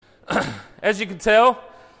As you can tell,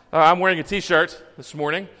 I'm wearing a t-shirt this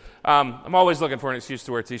morning. I'm always looking for an excuse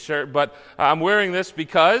to wear a t-shirt, but I'm wearing this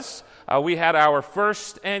because we had our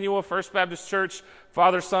first annual First Baptist Church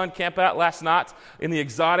Father-Son Camp Out last night in the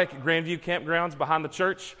exotic Grandview campgrounds behind the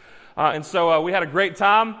church. And so we had a great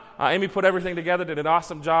time. Amy put everything together, did an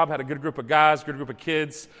awesome job, had a good group of guys, good group of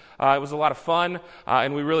kids. It was a lot of fun,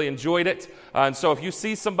 and we really enjoyed it. And so if you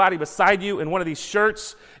see somebody beside you in one of these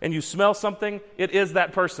shirts and you smell something, it is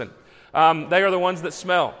that person. They are the ones that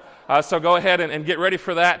smell. So go ahead and get ready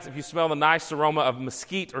for that. If you smell the nice aroma of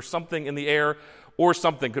mesquite or something in the air, or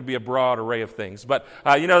something, could be a broad array of things. But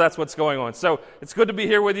you know that's what's going on. So it's good to be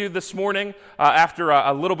here with you this morning after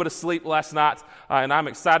a little bit of sleep last night, and I'm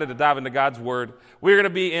excited to dive into God's Word. We're going to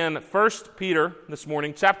be in 1 Peter this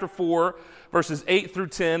morning, chapter 4, verses 8 through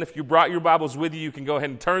 10. If you brought your Bibles with you, you can go ahead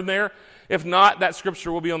and turn there. If not, that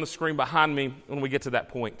scripture will be on the screen behind me when we get to that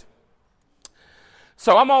point.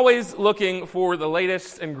 So I'm always looking for the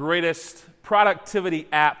latest and greatest productivity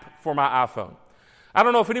app for my iPhone. I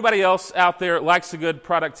don't know if anybody else out there likes a good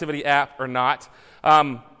productivity app or not.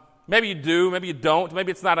 Maybe you do, maybe you don't.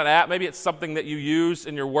 Maybe it's not an app. Maybe it's something that you use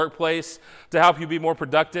in your workplace to help you be more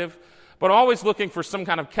productive. But I'm always looking for some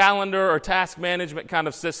kind of calendar or task management kind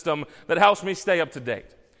of system that helps me stay up to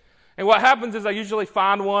date. And what happens is I usually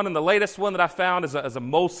find one, and the latest one that I found is a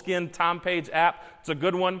Moleskine time page app. It's a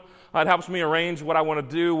good one. It helps me arrange what I want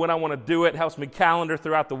to do, when I want to do it. It helps me calendar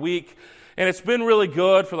throughout the week. And it's been really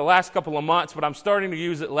good for the last couple of months, but I'm starting to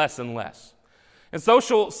use it less and less. And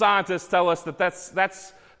social scientists tell us that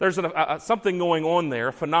there's something going on there,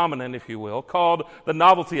 a phenomenon, if you will, called the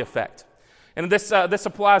novelty effect. And this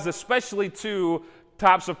applies especially to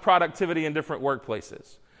types of productivity in different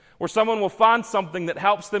workplaces, where someone will find something that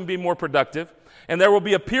helps them be more productive, and there will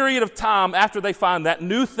be a period of time after they find that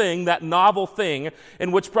new thing, that novel thing,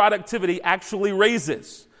 in which productivity actually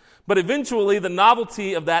raises. But eventually, the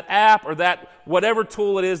novelty of that app or that whatever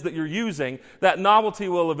tool it is that you're using, that novelty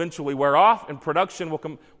will eventually wear off, and production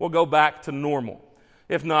will go back to normal,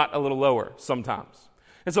 if not a little lower sometimes.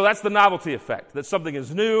 And so that's the novelty effect, that something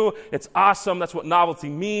is new, it's awesome, that's what novelty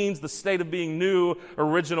means, the state of being new,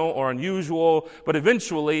 original, or unusual. But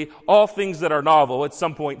eventually, all things that are novel at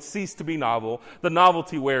some point cease to be novel. The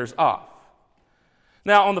novelty wears off.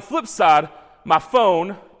 Now, on the flip side, my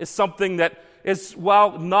phone is something that is,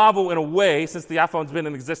 while novel in a way, since the iPhone's been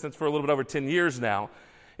in existence for a little bit over 10 years now,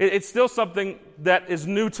 it's still something that is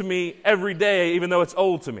new to me every day, even though it's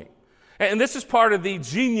old to me. And this is part of the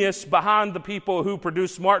genius behind the people who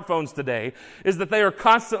produce smartphones today, is that they are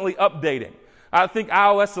constantly updating. I think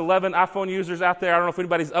iOS 11 iPhone users out there, I don't know if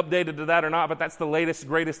anybody's updated to that or not, but that's the latest,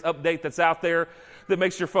 greatest update that's out there that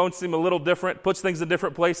makes your phone seem a little different, puts things in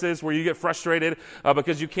different places where you get frustrated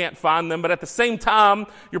because you can't find them. But at the same time,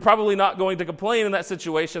 you're probably not going to complain in that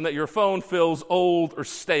situation that your phone feels old or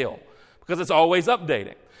stale because it's always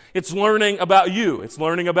updating. It's learning about you. It's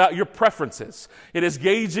learning about your preferences. It is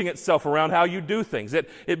gauging itself around how you do things. It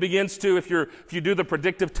begins to, if you do the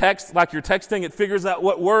predictive text like you're texting, it figures out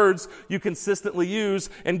what words you consistently use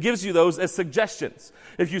and gives you those as suggestions.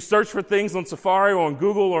 If you search for things on Safari or on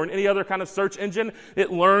Google or in any other kind of search engine,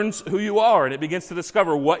 it learns who you are and it begins to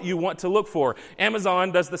discover what you want to look for.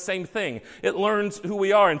 Amazon does the same thing. It learns who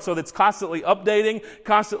we are, and so it's constantly updating,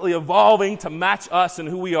 constantly evolving to match us and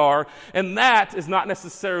who we are. And that is not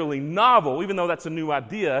necessarily novel, even though that's a new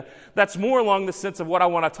idea. That's more along the sense of what I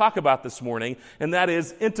want to talk about this morning, and that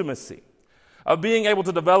is intimacy. Of being able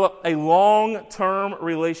to develop a long-term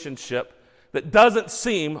relationship that doesn't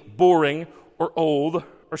seem boring or old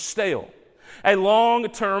or stale. A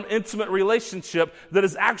long-term intimate relationship that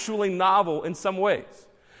is actually novel in some ways.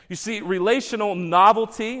 You see, relational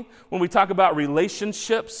novelty, when we talk about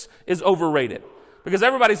relationships, is overrated. Because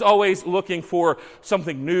everybody's always looking for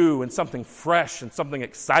something new and something fresh and something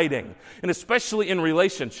exciting, and especially in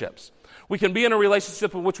relationships. We can be in a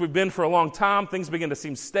relationship in which we've been for a long time, things begin to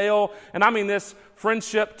seem stale, and I mean this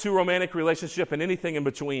friendship to romantic relationship and anything in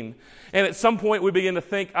between. And at some point we begin to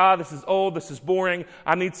think, this is old, this is boring,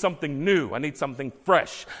 I need something new, I need something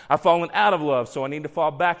fresh. I've fallen out of love, so I need to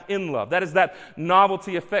fall back in love. That is that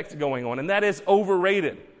novelty effect going on, and that is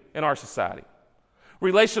overrated in our society.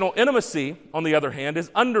 Relational intimacy, on the other hand, is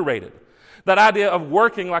underrated. That idea of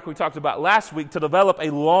working, like we talked about last week, to develop a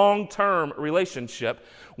long-term relationship,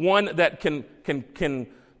 one that can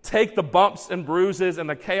take the bumps and bruises and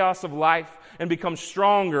the chaos of life and become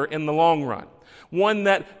stronger in the long run. One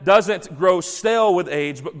that doesn't grow stale with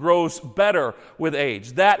age, but grows better with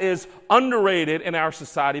age. That is underrated in our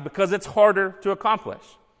society because it's harder to accomplish.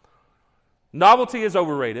 Novelty is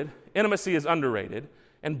overrated, intimacy is underrated,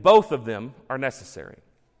 and both of them are necessary.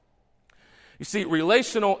 You see,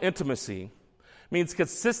 relational intimacy means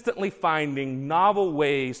consistently finding novel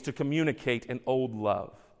ways to communicate an old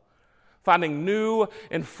love. Finding new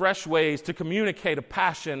and fresh ways to communicate a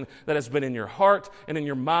passion that has been in your heart and in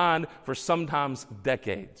your mind for sometimes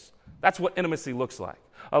decades. That's what intimacy looks like.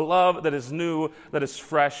 A love that is new, that is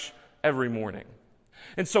fresh every morning.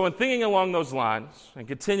 And so in thinking along those lines and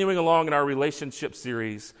continuing along in our relationship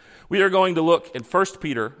series, we are going to look in 1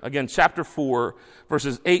 Peter, again, chapter 4,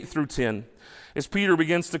 verses 8 through 10, as Peter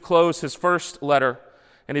begins to close his first letter,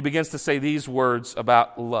 and he begins to say these words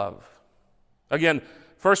about love. Again,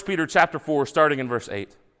 1 Peter chapter 4, starting in verse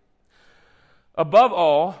 8. Above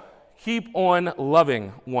all, keep on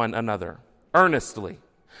loving one another earnestly,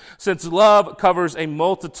 since love covers a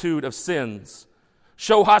multitude of sins.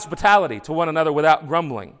 Show hospitality to one another without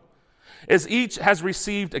grumbling. As each has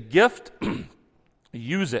received a gift,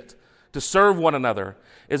 use it to serve one another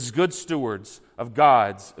as good stewards of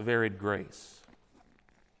God's varied grace.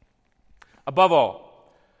 Above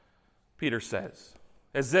all, Peter says,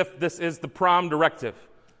 as if this is the prime directive,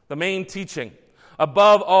 the main teaching,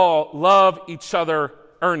 above all, love each other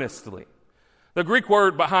earnestly. The Greek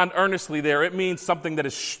word behind earnestly there, it means something that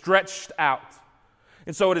is stretched out.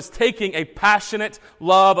 And so it is taking a passionate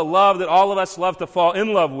love, a love that all of us love to fall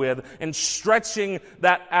in love with, and stretching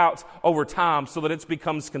that out over time so that it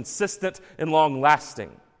becomes consistent and long-lasting.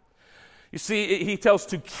 You see, he tells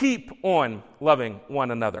to keep on loving one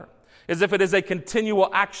another, as if it is a continual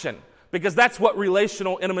action, because that's what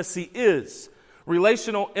relational intimacy is.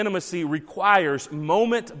 Relational intimacy requires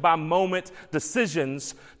moment-by-moment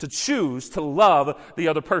decisions to choose to love the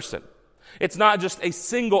other person. It's not just a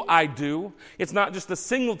single I do. It's not just a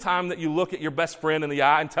single time that you look at your best friend in the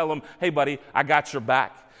eye and tell them, hey, buddy, I got your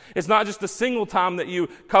back. It's not just a single time that you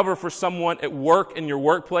cover for someone at work in your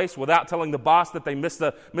workplace without telling the boss that they missed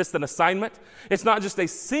an assignment. It's not just a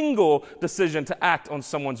single decision to act on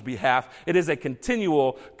someone's behalf. It is a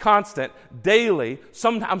continual, constant, daily,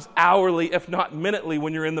 sometimes hourly, if not minutely,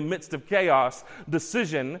 when you're in the midst of chaos,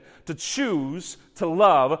 decision to choose to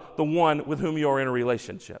love the one with whom you are in a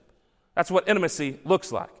relationship. That's what intimacy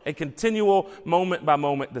looks like, a continual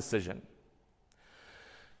moment-by-moment decision.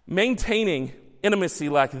 Maintaining intimacy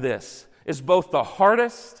like this is both the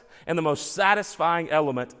hardest and the most satisfying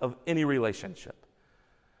element of any relationship.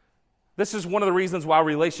 This is one of the reasons why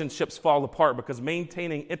relationships fall apart, because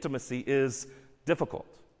maintaining intimacy is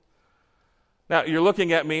difficult. Now, you're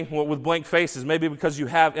looking at me with blank faces, maybe because you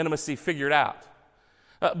have intimacy figured out.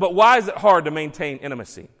 But why is it hard to maintain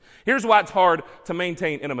intimacy? Here's why it's hard to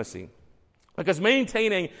maintain intimacy. Because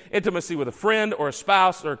maintaining intimacy with a friend or a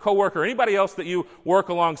spouse or a coworker or anybody else that you work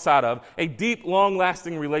alongside of, a deep,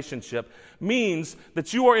 long-lasting relationship, means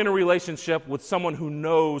that you are in a relationship with someone who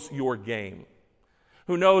knows your game,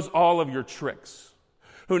 who knows all of your tricks,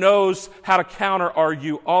 who knows how to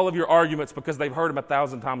counter-argue all of your arguments because they've heard them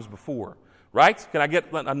 1,000 times before. Right? Can I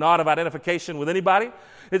get a nod of identification with anybody?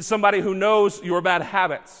 It's somebody who knows your bad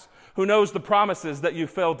habits, who knows the promises that you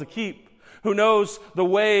failed to keep, who knows the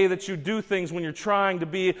way that you do things when you're trying to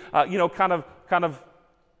be, kind of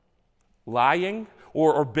lying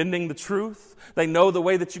or bending the truth. They know the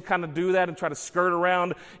way that you kind of do that and try to skirt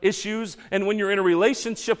around issues. And when you're in a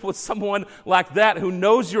relationship with someone like that who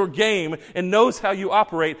knows your game and knows how you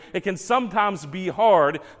operate, it can sometimes be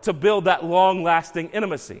hard to build that long-lasting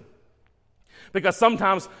intimacy. Because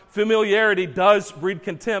sometimes familiarity does breed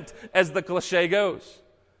contempt, as the cliche goes.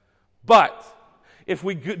 But if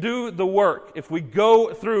we do the work, if we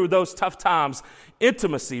go through those tough times,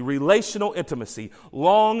 intimacy, relational intimacy,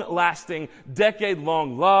 long-lasting,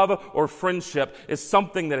 decade-long love or friendship is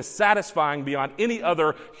something that is satisfying beyond any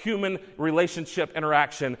other human relationship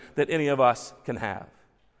interaction that any of us can have.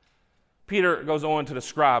 Peter goes on to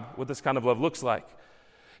describe what this kind of love looks like.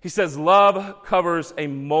 He says, love covers a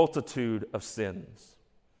multitude of sins.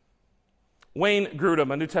 Wayne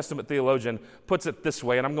Grudem, a New Testament theologian, puts it this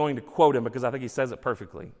way, and I'm going to quote him because I think he says it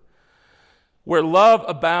perfectly. Where love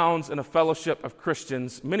abounds in a fellowship of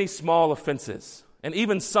Christians, many small offenses, and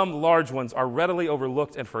even some large ones, are readily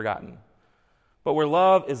overlooked and forgotten. But where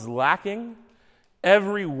love is lacking,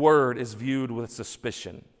 every word is viewed with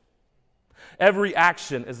suspicion. Every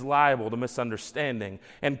action is liable to misunderstanding,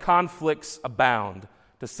 and conflicts abound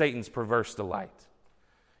to Satan's perverse delight.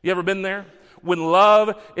 You ever been there? When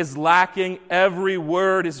love is lacking, every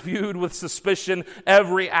word is viewed with suspicion.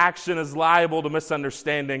 Every action is liable to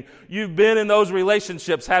misunderstanding. You've been in those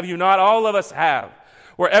relationships, have you not? All of us have.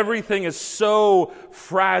 Where everything is so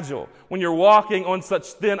fragile. When you're walking on such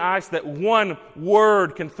thin ice that one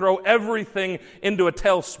word can throw everything into a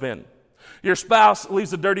tailspin. Your spouse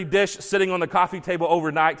leaves a dirty dish sitting on the coffee table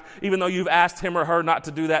overnight, even though you've asked him or her not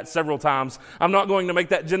to do that several times. I'm not going to make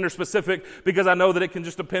that gender specific because I know that it can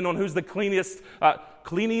just depend on who's the cleanest,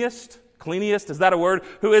 is that a word?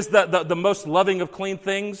 Who is the most loving of clean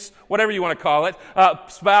things? Whatever you want to call it.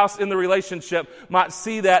 Spouse in the relationship might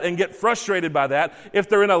see that and get frustrated by that. If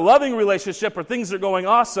they're in a loving relationship or things are going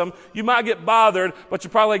awesome, you might get bothered, but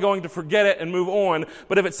you're probably going to forget it and move on.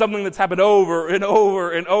 But if it's something that's happened over and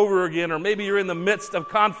over and over again, or maybe you're in the midst of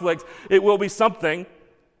conflict, it will be something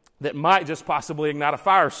that might just possibly ignite a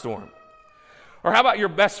firestorm. Or how about your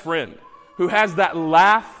best friend who has that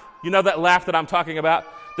laugh? You know that laugh that I'm talking about?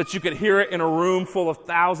 That you could hear it in a room full of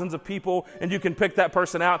thousands of people and you can pick that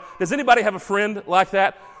person out. Does anybody have a friend like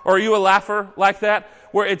that? Or are you a laugher like that?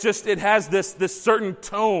 Where it has this certain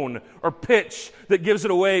tone or pitch that gives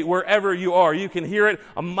it away wherever you are. You can hear it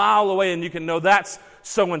a mile away and you can know that's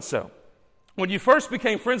so-and-so. When you first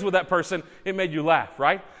became friends with that person, it made you laugh,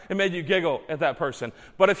 right? It made you giggle at that person.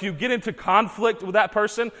 But if you get into conflict with that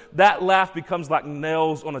person, that laugh becomes like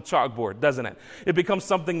nails on a chalkboard, doesn't it? It becomes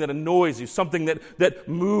something that annoys you, something that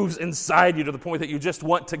moves inside you to the point that you just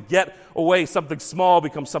want to get away. Something small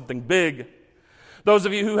becomes something big. Those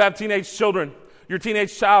of you who have teenage children, your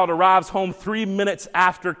teenage child arrives home 3 minutes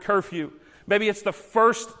after curfew. Maybe it's the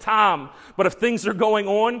first time, but if things are going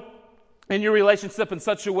on in your relationship in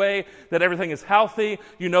such a way that everything is healthy,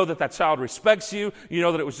 you know that child respects you, you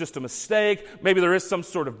know that it was just a mistake, maybe there is some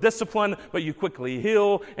sort of discipline, but you quickly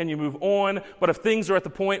heal and you move on. But if things are at the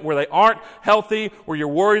point where they aren't healthy, where you're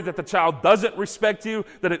worried that the child doesn't respect you,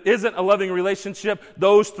 that it isn't a loving relationship,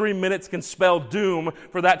 those 3 minutes can spell doom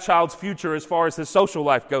for that child's future as far as his social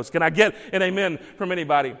life goes. Can I get an amen from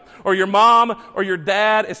anybody? Or your mom or your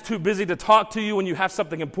dad is too busy to talk to you when you have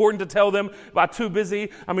something important to tell them. By too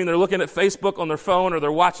busy, I mean they're looking at Facebook on their phone or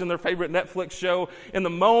they're watching their favorite Netflix show. In the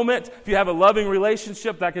moment, if you have a loving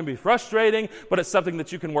relationship, that can be frustrating, but it's something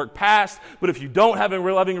that you can work past. But if you don't have a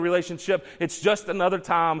loving relationship, it's just another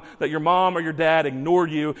time that your mom or your dad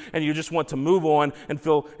ignored you and you just want to move on and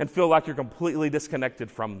feel like you're completely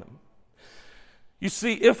disconnected from them. You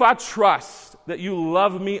see, if I trust that you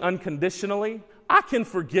love me unconditionally, I can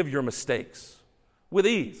forgive your mistakes with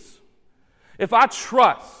ease. If I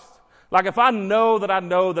trust, like if I know that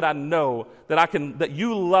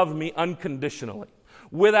you love me unconditionally,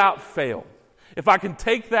 without fail, if I can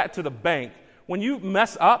take that to the bank, when you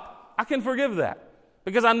mess up, I can forgive that.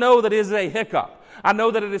 Because I know that it is a hiccup. I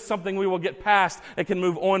know that it is something we will get past and can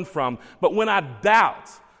move on from. But when I doubt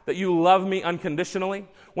that you love me unconditionally,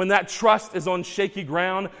 when that trust is on shaky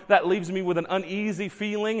ground, that leaves me with an uneasy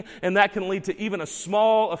feeling, and that can lead to even a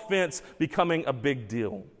small offense becoming a big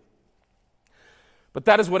deal. But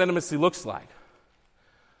that is what intimacy looks like.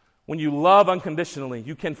 When you love unconditionally,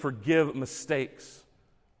 you can forgive mistakes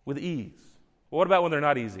with ease. Well, what about when they're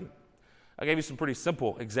not easy? I gave you some pretty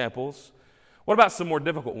simple examples. What about some more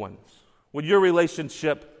difficult ones? Would your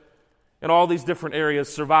relationship in all these different areas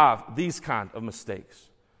survive these kind of mistakes?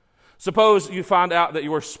 Suppose you find out that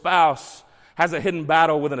your spouse has a hidden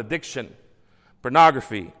battle with an addiction,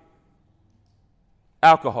 pornography,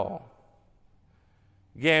 alcohol,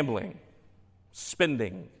 gambling,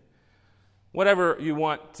 spending, whatever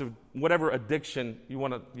addiction you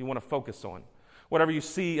want to focus on, whatever you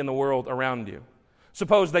see in the world around you.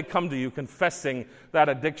 Suppose they come to you confessing that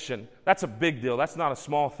addiction. That's a big deal. That's not a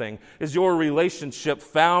small thing. Is your relationship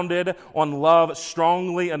founded on love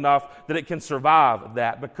strongly enough that it can survive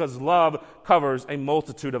that? Because love covers a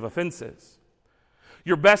multitude of offenses.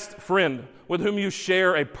 Your best friend with whom you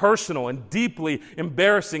share a personal and deeply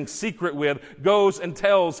embarrassing secret with goes and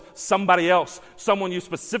tells somebody else, someone you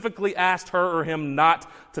specifically asked her or him not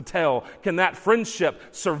to tell. Can that friendship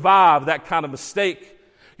survive that kind of mistake?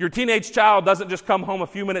 Your teenage child doesn't just come home a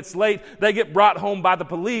few minutes late. They get brought home by the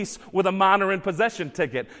police with a minor in possession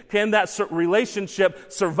ticket. Can that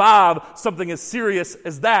relationship survive something as serious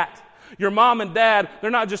as that? Your mom and dad,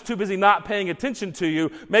 they're not just too busy not paying attention to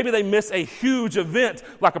you. Maybe they miss a huge event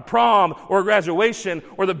like a prom or a graduation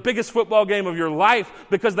or the biggest football game of your life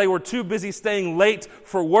because they were too busy staying late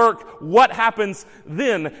for work. What happens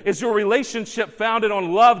then? Is your relationship founded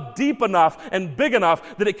on love deep enough and big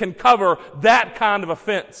enough that it can cover that kind of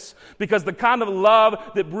offense? Because the kind of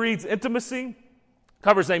love that breeds intimacy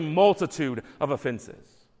covers a multitude of offenses.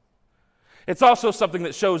 It's also something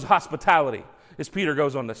that shows hospitality, as Peter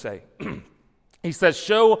goes on to say. He says,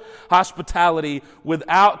 show hospitality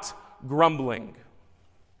without grumbling.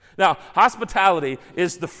 Now, hospitality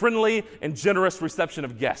is the friendly and generous reception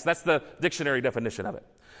of guests. That's the dictionary definition of it.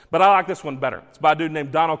 But I like this one better. It's by a dude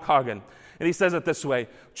named Donald Coggan. And he says it this way: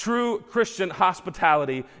 true Christian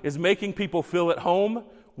hospitality is making people feel at home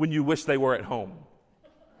when you wish they were at home.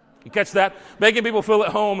 You catch that? Making people feel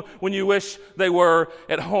at home when you wish they were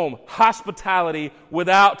at home. Hospitality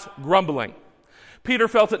without grumbling. Peter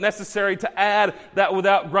felt it necessary to add that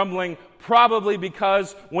without grumbling, probably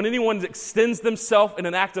because when anyone extends themselves in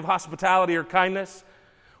an act of hospitality or kindness,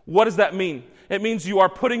 what does that mean? It means you are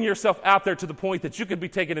putting yourself out there to the point that you could be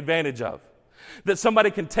taken advantage of. That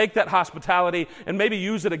somebody can take that hospitality and maybe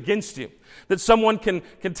use it against you. That someone can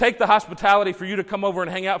take the hospitality for you to come over and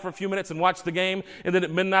hang out for a few minutes and watch the game, and then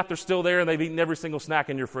at midnight they're still there and they've eaten every single snack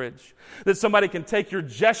in your fridge. That somebody can take your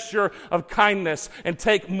gesture of kindness and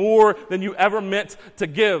take more than you ever meant to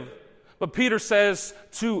give. But Peter says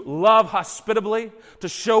to love hospitably, to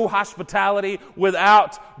show hospitality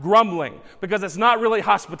without grumbling. Because it's not really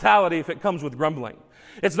hospitality if it comes with grumbling.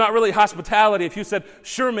 It's not really hospitality if you said,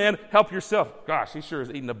 sure, man, help yourself. Gosh, he sure is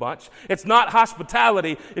eating a bunch. It's not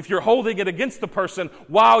hospitality if you're holding it against the person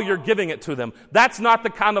while you're giving it to them. That's not the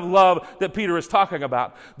kind of love that Peter is talking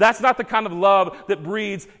about. That's not the kind of love that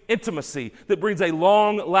breeds intimacy, that breeds a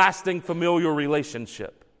long-lasting familial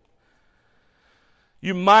relationship.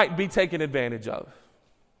 You might be taken advantage of,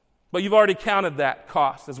 but you've already counted that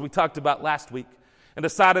cost, as we talked about last week, and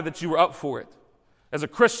decided that you were up for it. As a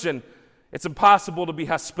Christian, it's impossible to be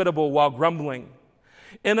hospitable while grumbling.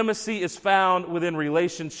 Intimacy is found within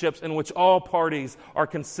relationships in which all parties are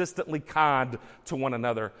consistently kind to one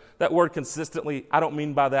another. That word consistently, I don't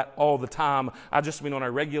mean by that all the time. I just mean on a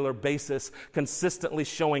regular basis, consistently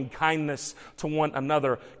showing kindness to one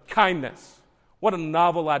another. Kindness. What a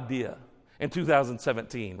novel idea in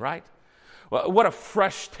 2017, right? Well, what a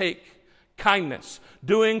fresh take. Kindness.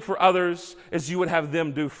 Doing for others as you would have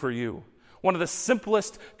them do for you. One of the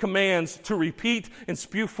simplest commands to repeat and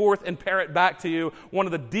spew forth and parrot back to you. One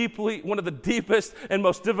of the deepest and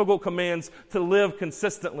most difficult commands to live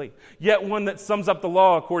consistently. Yet one that sums up the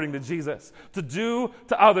law according to Jesus. To do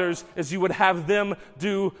to others as you would have them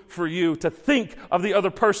do for you. To think of the other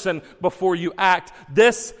person before you act.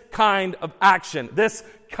 This kind of action, this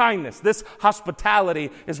kindness, this hospitality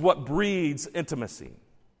is what breeds intimacy.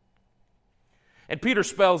 And Peter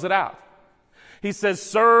spells it out. He says,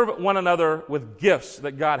 serve one another with gifts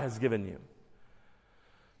that God has given you.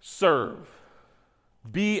 Serve.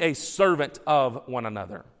 Be a servant of one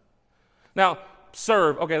another. Now,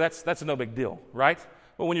 serve, okay, that's no big deal, right?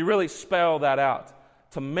 But when you really spell that out,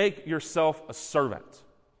 to make yourself a servant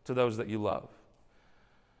to those that you love,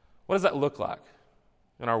 what does that look like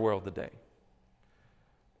in our world today?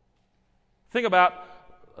 Think about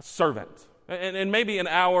a servant. And maybe in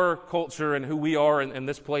our culture and who we are in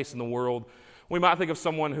this place in the world, we might think of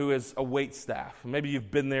someone who is a wait staff. Maybe you've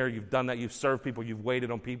been there, you've done that, you've served people, you've waited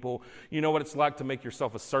on people. You know what it's like to make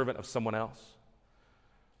yourself a servant of someone else.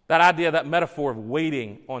 That idea, that metaphor of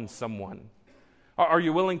waiting on someone. Are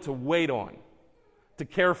you willing to wait on, to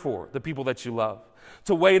care for the people that you love?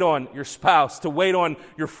 To wait on your spouse, to wait on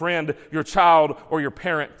your friend, your child, or your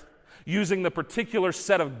parent? Using the particular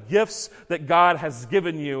set of gifts that God has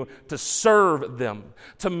given you to serve them,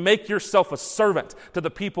 to make yourself a servant to the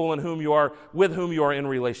people with whom you are in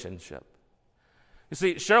relationship. You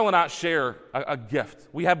see, Cheryl and I share a gift.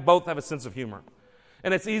 We both have a sense of humor.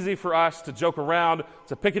 And it's easy for us to joke around,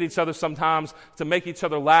 to pick at each other sometimes, to make each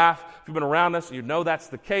other laugh. If you've been around us, you know that's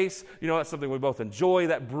the case. You know that's something we both enjoy.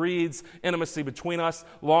 That breeds intimacy between us.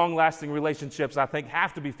 Long-lasting relationships, I think,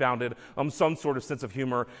 have to be founded on some sort of sense of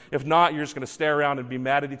humor. If not, you're just going to stare around and be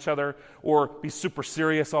mad at each other or be super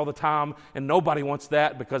serious all the time. And nobody wants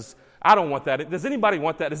that, because I don't want that. Does anybody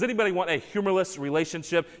want that? Does anybody want a humorless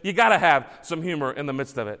relationship? You got to have some humor in the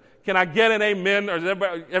midst of it. Can I get an amen? Or is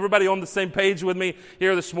everybody on the same page with me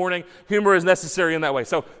here this morning? Humor is necessary in that way.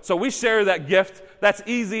 So we share that gift. That's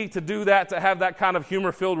easy to do that, to have that kind of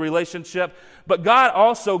humor-filled relationship. But God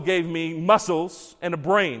also gave me muscles and a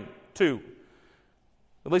brain, too.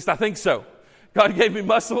 At least I think so. God gave me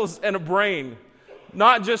muscles and a brain.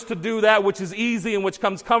 Not just to do that which is easy and which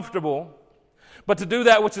comes comfortable, but to do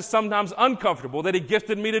that which is sometimes uncomfortable, that He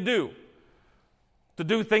gifted me to do. To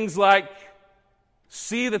do things like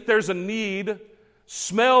see that there's a need,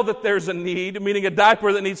 smell that there's a need, meaning a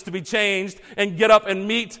diaper that needs to be changed, and get up and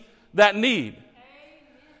meet that need.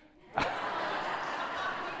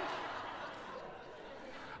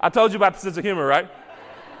 I told you about the sense of humor, right?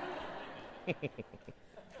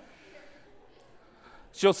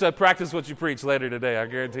 She'll say, practice what you preach later today. I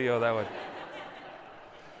guarantee you that one.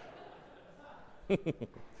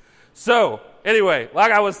 So, anyway,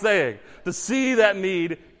 like I was saying, to see that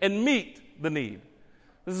need and meet the need.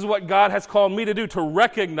 This is what God has called me to do, to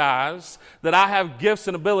recognize that I have gifts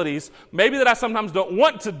and abilities, maybe that I sometimes don't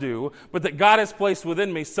want to do, but that God has placed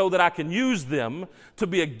within me so that I can use them to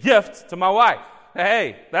be a gift to my wife,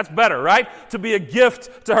 Hey, that's better, right? To be a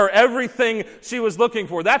gift to her, everything she was looking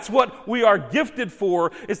for. That's what we are gifted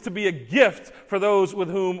for, is to be a gift for those with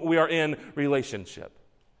whom we are in relationship.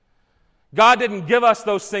 God didn't give us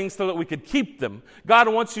those things so that we could keep them. God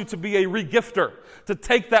wants you to be a regifter, to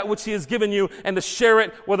take that which He has given you and to share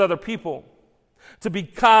it with other people, to be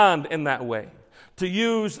kind in that way, to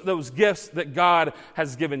use those gifts that God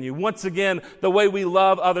has given you. Once again, the way we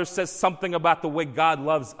love others says something about the way God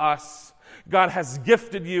loves us. God has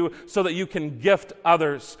gifted you so that you can gift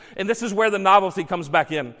others. And this is where the novelty comes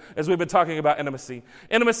back in, as we've been talking about intimacy.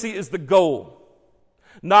 Intimacy is the goal.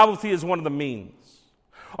 Novelty is one of the means.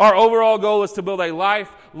 Our overall goal is to build a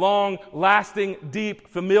lifelong, lasting, deep,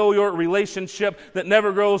 familiar relationship that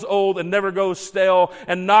never grows old and never goes stale.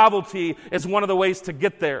 And novelty is one of the ways to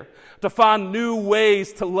get there, to find new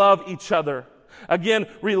ways to love each other. Again,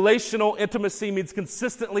 relational intimacy means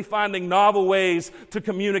consistently finding novel ways to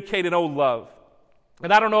communicate an old love.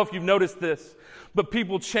 And I don't know if you've noticed this, but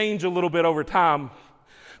people change a little bit over time.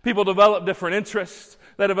 People develop different interests.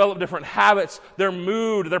 They develop different habits. Their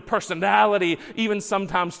mood, their personality even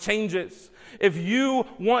sometimes changes. If you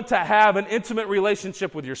want to have an intimate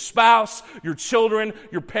relationship with your spouse, your children,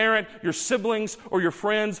 your parent, your siblings, or your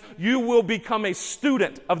friends, you will become a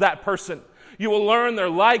student of that person. You will learn their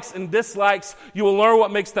likes and dislikes. You will learn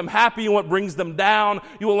what makes them happy and what brings them down.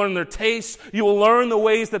 You will learn their tastes. You will learn the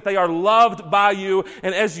ways that they are loved by you.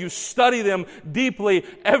 And as you study them deeply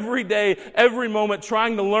every day, every moment,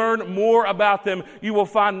 trying to learn more about them, you will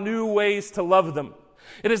find new ways to love them.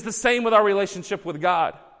 It is the same with our relationship with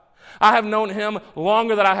God. I have known Him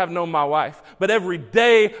longer than I have known my wife. But every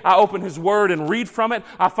day I open His Word and read from it,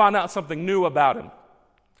 I find out something new about Him.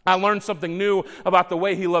 I learned something new about the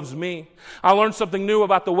way He loves me. I learned something new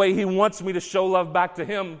about the way He wants me to show love back to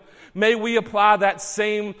Him. May we apply that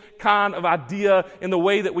same kind of idea in the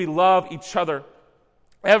way that we love each other.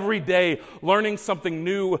 Every day, learning something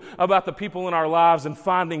new about the people in our lives and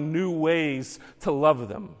finding new ways to love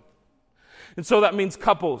them. And so that means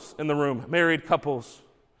couples in the room, married couples.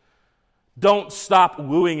 Don't stop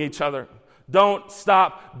wooing each other. Don't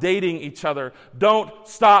stop dating each other. Don't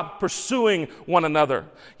stop pursuing one another.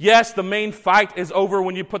 Yes, the main fight is over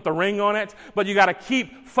when you put the ring on it, but you got to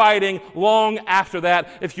keep fighting long after that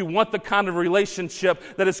if you want the kind of relationship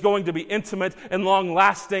that is going to be intimate and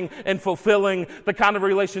long-lasting and fulfilling, the kind of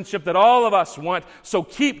relationship that all of us want. So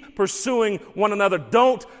keep pursuing one another.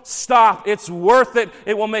 Don't stop. It's worth it.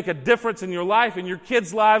 It will make a difference in your life, in your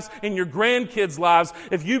kids' lives, in your grandkids' lives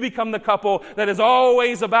if you become the couple that is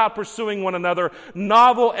always about pursuing one another,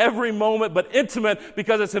 novel every moment, but intimate,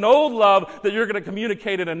 because it's an old love that you're going to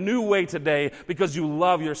communicate in a new way today because you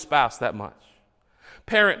love your spouse that much.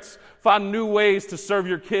 Parents, find new ways to serve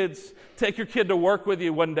your kids. Take your kid to work with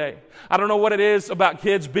you one day. I don't know what it is about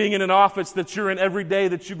kids being in an office that you're in every day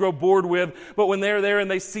that you grow bored with, but when they're there and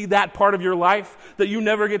they see that part of your life that you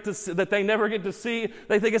never get to see, that they never get to see,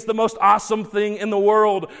 they think it's the most awesome thing in the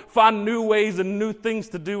world. Find new ways and new things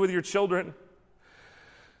to do with your children.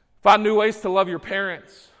 Find new ways to love your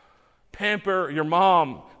parents. Pamper your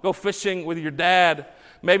mom. Go fishing with your dad.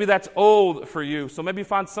 Maybe that's old for you, so maybe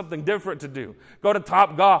find something different to do. Go to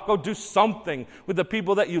Topgolf. Go do something with the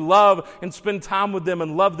people that you love and spend time with them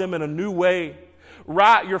and love them in a new way.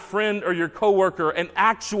 Write your friend or your coworker an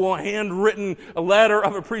actual handwritten letter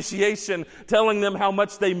of appreciation telling them how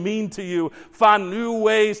much they mean to you. Find new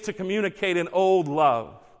ways to communicate an old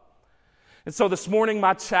love. And so this morning,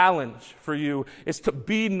 my challenge for you is to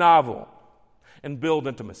be novel and build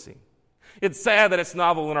intimacy. It's sad that it's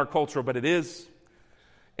novel in our culture, but it is.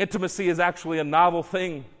 Intimacy is actually a novel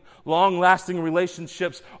thing. Long-lasting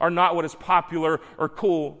relationships are not what is popular or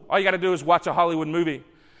cool. All you got to do is watch a Hollywood movie.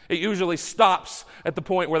 It usually stops at the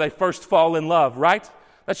point where they first fall in love, right?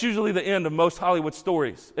 That's usually the end of most Hollywood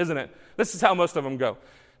stories, isn't it? This is how most of them go.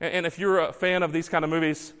 And if you're a fan of these kind of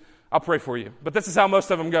movies, I'll pray for you. But this is how most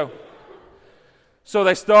of them go. So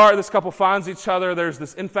they start, this couple finds each other, there's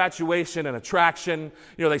this infatuation and attraction.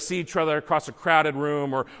 You know, they see each other across a crowded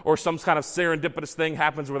room, or some kind of serendipitous thing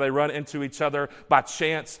happens where they run into each other by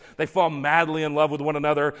chance. They fall madly in love with one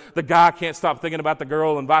another. The guy can't stop thinking about the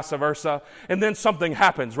girl and vice versa. And then something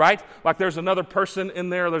happens, right? Like there's another person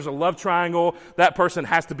in there, there's a love triangle. That person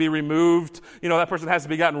has to be removed. You know, that person has to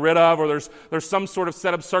be gotten rid of, or there's some sort of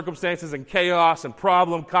set of circumstances and chaos and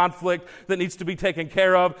problem, conflict that needs to be taken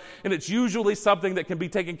care of. And it's usually something that can be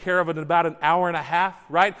taken care of in about an hour and a half,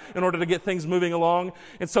 right? In order to get things moving along.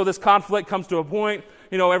 And so this conflict comes to a point,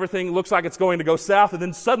 you know, everything looks like it's going to go south, and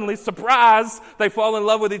then suddenly, surprise, they fall in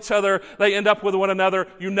love with each other. They end up with one another.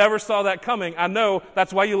 You never saw that coming. I know.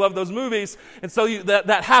 That's why you love those movies. And so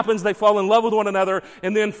that happens. They fall in love with one another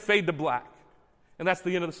and then fade to black. And that's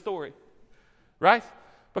the end of the story, right?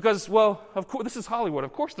 Because, well, of course, this is Hollywood.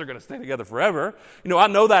 Of course they're going to stay together forever. I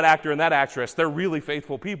know that actor and that actress. They're really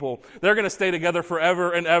faithful people. They're going to stay together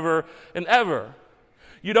forever and ever and ever.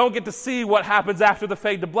 You don't get to see what happens after the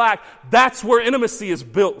fade to black. That's where intimacy is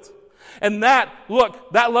built. And that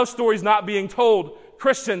love story is not being told.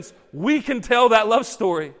 Christians, we can tell that love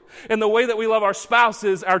story in the way that we love our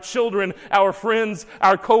spouses, our children, our friends,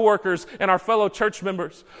 our coworkers, and our fellow church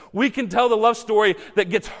members. We can tell the love story that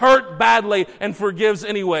gets hurt badly and forgives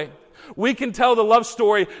anyway. We can tell the love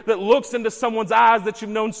story that looks into someone's eyes that you've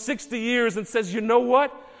known 60 years and says, you know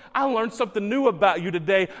what? I learned something new about you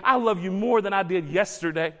today. I love you more than I did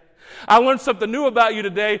yesterday. I learned something new about you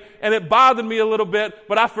today, and it bothered me a little bit,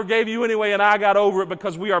 but I forgave you anyway, and I got over it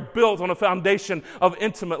because we are built on a foundation of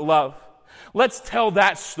intimate love. Let's tell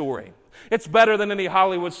that story. It's better than any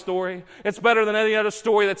Hollywood story. It's better than any other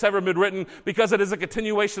story that's ever been written because it is a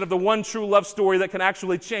continuation of the one true love story that can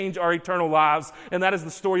actually change our eternal lives, and that is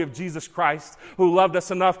the story of Jesus Christ, who loved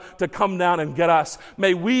us enough to come down and get us.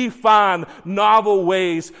 May we find novel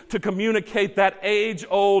ways to communicate that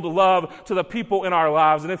age-old love to the people in our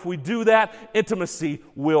lives, and if we do that, intimacy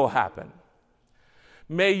will happen.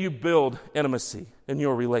 May you build intimacy in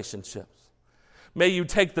your relationships. May you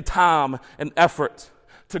take the time and effort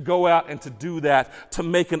to go out and to do that, to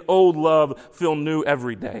make an old love feel new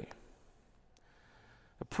every day.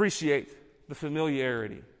 Appreciate the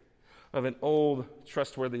familiarity of an old,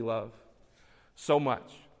 trustworthy love so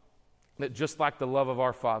much that just like the love of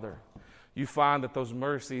our Father, you find that those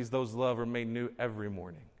mercies, those love are made new every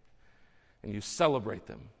morning. And you celebrate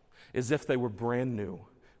them as if they were brand new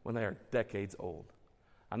when they are decades old.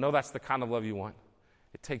 I know that's the kind of love you want.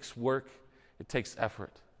 It takes work, it takes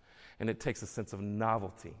effort. And it takes a sense of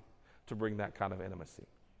novelty to bring that kind of intimacy.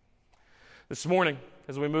 This morning,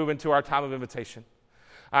 as we move into our time of invitation,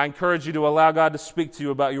 I encourage you to allow God to speak to you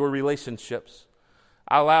about your relationships.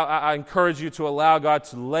 I encourage you to allow God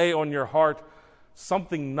to lay on your heart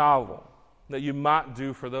something novel that you might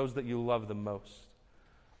do for those that you love the most.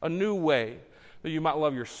 A new way that you might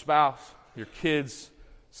love your spouse, your kids,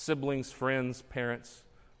 siblings, friends, parents,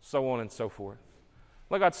 so on and so forth.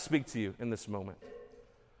 Let God speak to you in this moment.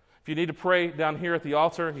 If you need to pray down here at the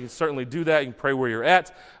altar, you can certainly do that. You can pray where you're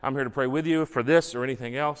at. I'm here to pray with you for this or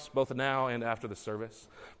anything else, both now and after the service.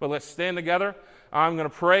 But let's stand together. I'm going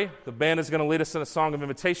to pray. The band is going to lead us in a song of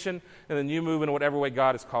invitation, and then you move in whatever way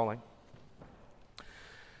God is calling.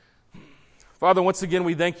 Father, once again,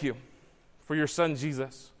 we thank you for your Son,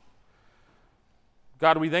 Jesus.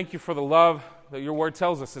 God, we thank you for the love that your word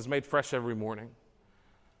tells us is made fresh every morning,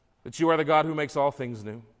 that you are the God who makes all things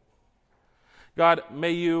new. God,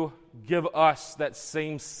 may you give us that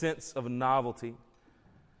same sense of novelty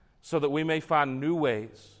so that we may find new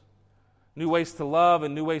ways to love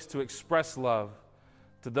and new ways to express love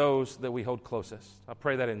to those that we hold closest. I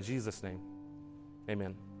pray that in Jesus' name.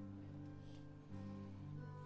 Amen.